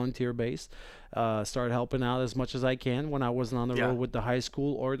 obviously volunteer based. Started helping out as much as I can when I wasn't on the road with the high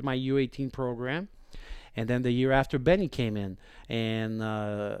school or my U18 program. And then the year after, Benny came in, and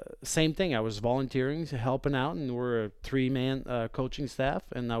same thing. I was volunteering, helping out, and we're a 3-man coaching staff,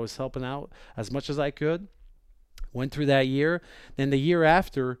 and I was helping out as much as I could. Went through that year. Then the year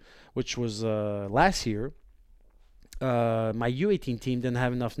after, which was last year, my U18 team didn't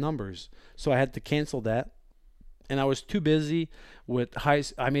have enough numbers, so I had to cancel that. And I was too busy with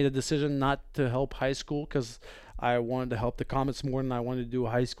I made a decision not to help high school because I wanted to help the Comets more than I wanted to do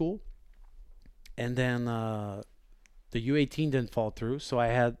high school. And then the U18 didn't fall through, so I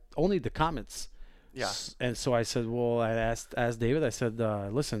had only the Comets. Yeah. And so I said, well, I asked David, I said,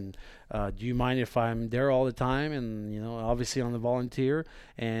 listen, do you mind if I'm there all the time? And, obviously on the volunteer,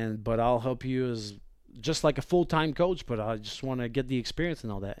 but I'll help you as just like a full-time coach, but I just want to get the experience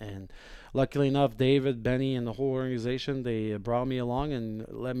and all that. And luckily enough, David, Benny, and the whole organization, they brought me along and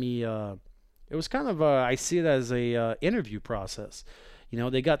let me, it was kind of I see it as a interview process.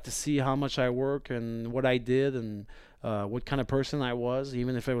 They got to see how much I work and what I did and what kind of person I was,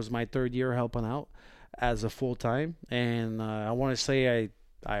 even if it was my third year helping out as a full-time. And I want to say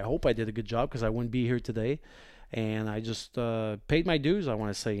I hope I did a good job because I wouldn't be here today. and I just paid my dues. I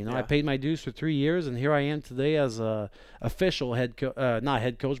want to say, I Yeah. paid my dues for 3 years, and here I am today as a official not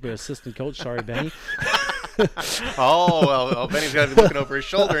head coach, but assistant coach. Sorry, Benny. Oh, well, Benny's got to be looking over his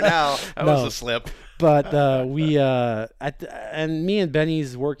shoulder now. That was No. a slip. But and me and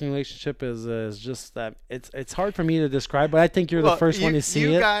Benny's working relationship is just that it's hard for me to describe. But I think you're the first one to see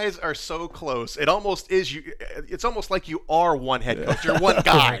you it. guys are so close. It almost is you. It's almost like you are one head coach. You're one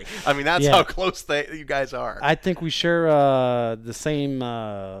guy. I mean, that's Yeah. how close you guys are. I think we share the same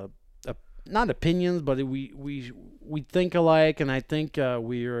not opinions, but we think alike, and I think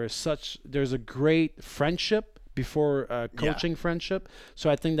there's a great friendship before coaching friendship. So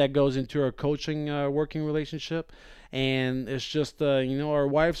I think that goes into our coaching working relationship. And it's just, our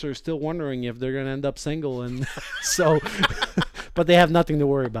wives are still wondering if they're going to end up single. And so, but they have nothing to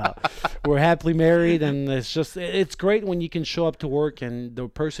worry about. We're happily married. And it's great when you can show up to work and the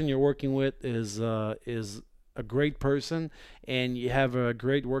person you're working with is a great person and you have a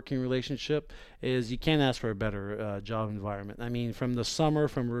great working relationship. You can't ask for a better job environment. I mean, from the summer,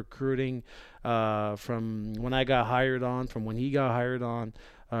 from recruiting, from when I got hired on, from when he got hired on,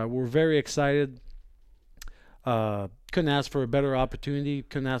 we're very excited. Couldn't ask for a better opportunity,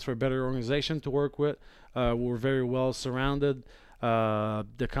 couldn't ask for a better organization to work with. We're very well surrounded.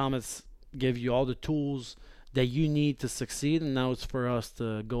 The Comets give you all the tools that you need to succeed, and now it's for us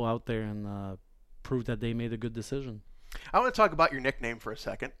to go out there and prove that they made a good decision. I want to talk about your nickname for a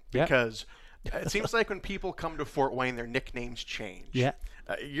second Yeah. because it seems like when people come to Fort Wayne, their nicknames change. Yeah.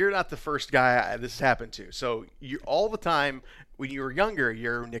 You're not the first guy this has happened to. So you all the time when you were younger,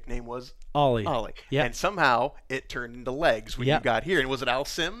 your nickname was Ollie. Yeah. And somehow it turned into Legs when Yeah. you got here. And was it Al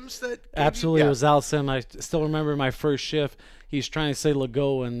Sims that? Absolutely, Yeah. it was Al Sim. I still remember my first shift. He's trying to say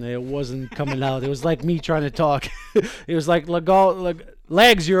 "Lego" and it wasn't coming out. It was like me trying to talk. It was like "Lego,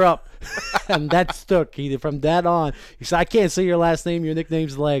 Legs, you're up," and that stuck. From that on, he said, "I can't say your last name. Your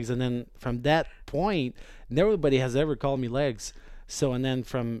nickname's Legs." And then from that point, nobody has ever called me Legs. So and then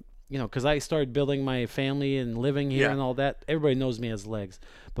from because I started building my family and living here Yeah. and all that, everybody knows me as Legs.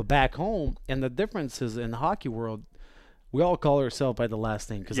 But back home, and the difference is in the hockey world, we all call ourselves by the last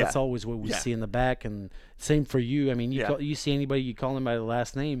name because that's Yeah. always what we Yeah. see in the back. And same for you. I mean, Yeah. you see anybody, you call them by the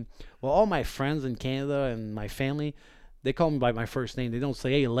last name. Well, all my friends in Canada and my family, they call me by my first name. They don't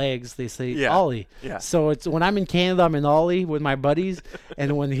say, "Hey, Legs." They say, Yeah. "Ollie." Yeah. So it's when I'm in Canada, I'm in Ollie with my buddies,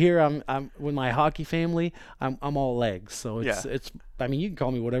 and when here I'm with my hockey family, I'm all Legs. So it's. I mean, you can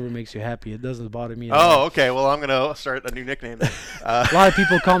call me whatever makes you happy. It doesn't bother me at all. Oh, okay. Well, I'm gonna start a new nickname. Then. A lot of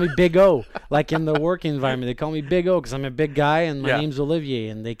people call me Big O, like in the working environment. They call me Big O because I'm a big guy and my Yeah. name's Olivier,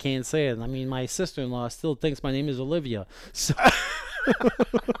 and they can't say it. I mean, my sister-in-law still thinks my name is Olivia. So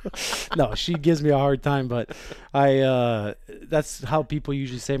no, she gives me a hard time, but that's how people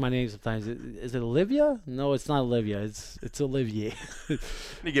usually say my name sometimes. Is it Olivia? No, it's not Olivia. It's Olivier. You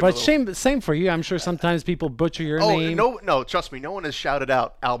give But a little- same for you. I'm sure sometimes people butcher your Oh name. no! Trust me, no one has shouted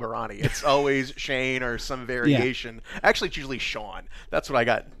out Alberani. It's always Shane or some variation. Actually, it's usually Sean. That's what I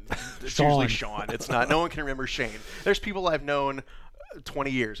got. It's usually Sean. It's not. No one can remember Shane. There's people I've known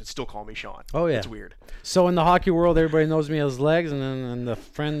 20 years and still call me Sean. Oh, yeah. It's weird. So in the hockey world, everybody knows me as Legs, and then in the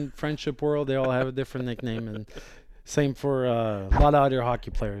friendship world, they all have a different nickname. And same for a lot of other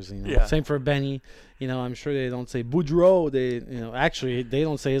hockey players. Yeah. Same for Benny. I'm sure they don't say Boudreau. They, actually they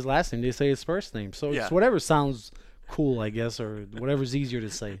don't say his last name. They say his first name. So Yeah. it's whatever sounds cool, I guess, or whatever's easier to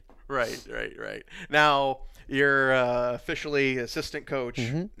say. Right. Now you're officially assistant coach.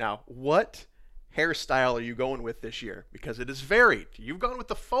 Mm-hmm. Now, what hairstyle are you going with this year? Because it is varied. You've gone with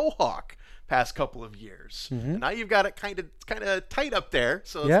the faux hawk past couple of years, and now you've got it kind of tight up there,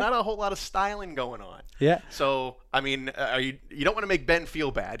 so Yeah. it's not a whole lot of styling going on. Yeah. So I mean, you don't want to make Ben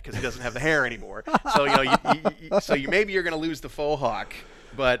feel bad because he doesn't have the hair anymore. So so maybe you're going to lose the faux hawk,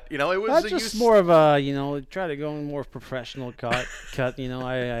 but it was That's a just use. more of a, try to go in more professional cut.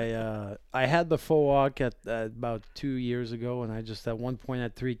 I had the faux hawk at about 2 years ago, and I just at one point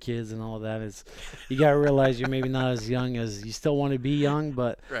had 3 kids and all of that. You got to realize you're maybe not as young as you still want to be young,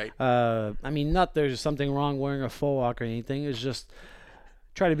 but Right. I mean, not there's something wrong wearing a faux hawk or anything. It's just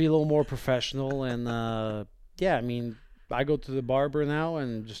try to be a little more professional, and I mean, I go to the barber now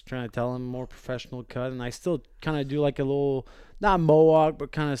and just trying to tell him more professional cut, and I still kind of do like a little, not mohawk,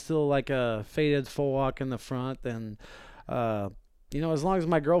 but kind of still like a faded faux hawk in the front, and as long as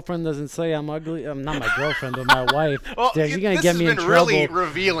my girlfriend doesn't say I'm ugly, I'm not my girlfriend, but my wife, Well, she's gonna this get me has in been trouble. really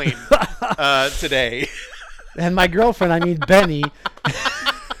revealing today. And my girlfriend, I mean Benny.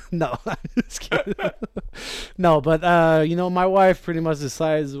 No, I'm just kidding. No, but my wife pretty much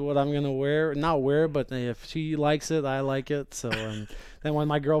decides what I'm gonna wear. Not wear, but if she likes it, I like it. So Then when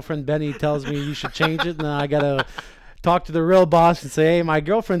my girlfriend Benny tells me you should change it, then I gotta talk to the real boss and say, hey, my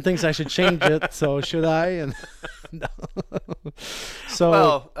girlfriend thinks I should change it, so should I? And so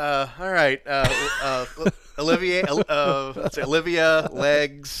well, all right, Olivier, let's say Olivia,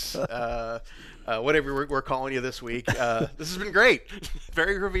 Legs, whatever we're calling you this week. This has been great,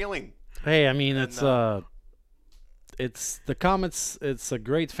 very revealing. Hey, I mean, it's the Comets. It's a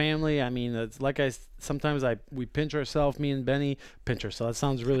great family. I mean, it's like sometimes we pinch ourselves, me and Benny pinch ourselves. That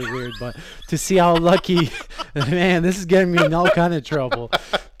sounds really weird, but to see how lucky, man, this is getting me in all kind of trouble.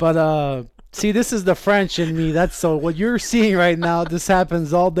 But see, this is the French in me. That's so what you're seeing right now. This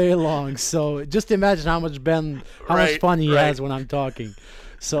happens all day long. So just imagine how much much fun he has when I'm talking.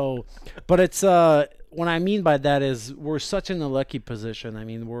 So, but it's what I mean by that is we're such in a lucky position. I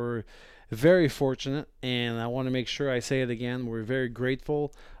mean, we're very fortunate, and I want to make sure I say it again. We're very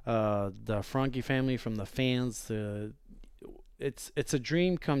grateful. The Frankie family, from the fans, it's a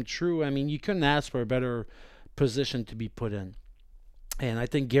dream come true. I mean, you couldn't ask for a better position to be put in. And I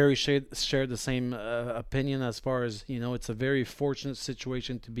think Gary shared the same opinion as far as, it's a very fortunate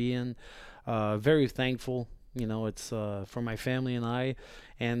situation to be in. Very thankful. It's for my family and I.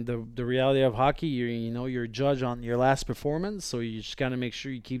 And the reality of hockey, you're judged on your last performance, so you just got to make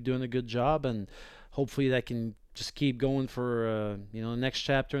sure you keep doing a good job, and hopefully that can just keep going for the next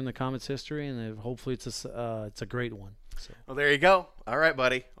chapter in the Comets history, and hopefully it's a great one. So. Well, there you go. All right,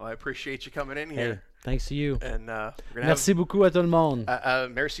 buddy. Well, I appreciate you coming in here. Hey, thanks to you. And merci beaucoup à tout le monde.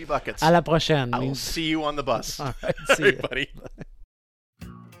 Merci buckets. À la prochaine. I will see you on the bus. All right, see you, buddy.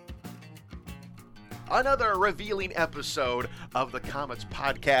 Another revealing episode of the Comets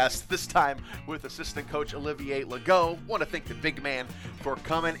podcast, this time with assistant coach Olivier Legault. Want to thank the big man for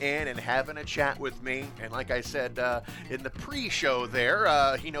coming in and having a chat with me. And like I said in the pre-show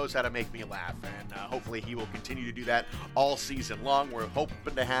there, he knows how to make me laugh, and hopefully he will continue to do that all season long. We're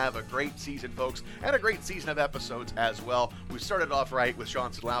hoping to have a great season, folks, and a great season of episodes as well. We started off right with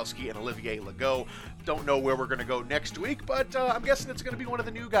Sean Sadlowski and Olivier Legault. Don't know where we're going to go next week, but I'm guessing it's going to be one of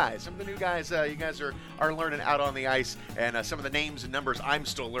the new guys. Some of the new guys you guys are learning out on the ice, and some of the names and numbers I'm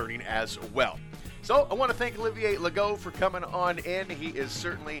still learning as well. So I want to thank Olivier Legault for coming on in. He is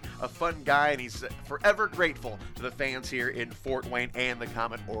certainly a fun guy, and he's forever grateful to the fans here in Fort Wayne and the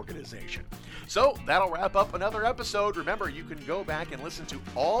Comet organization. So that'll wrap up another episode. Remember, you can go back and listen to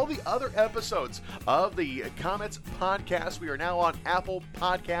all the other episodes of the Comets podcast. We are now on Apple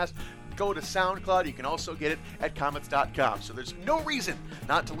Podcasts. Go to SoundCloud. You can also get it at comets.com. So there's no reason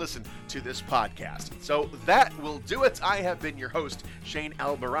not to listen to this podcast. So that will do it. I have been your host, Shane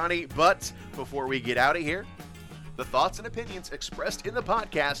Albarani. But before we get out of here, the thoughts and opinions expressed in the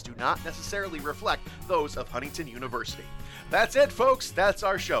podcast do not necessarily reflect those of Huntington University. That's it, folks. That's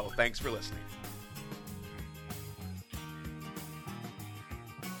our show. Thanks for listening.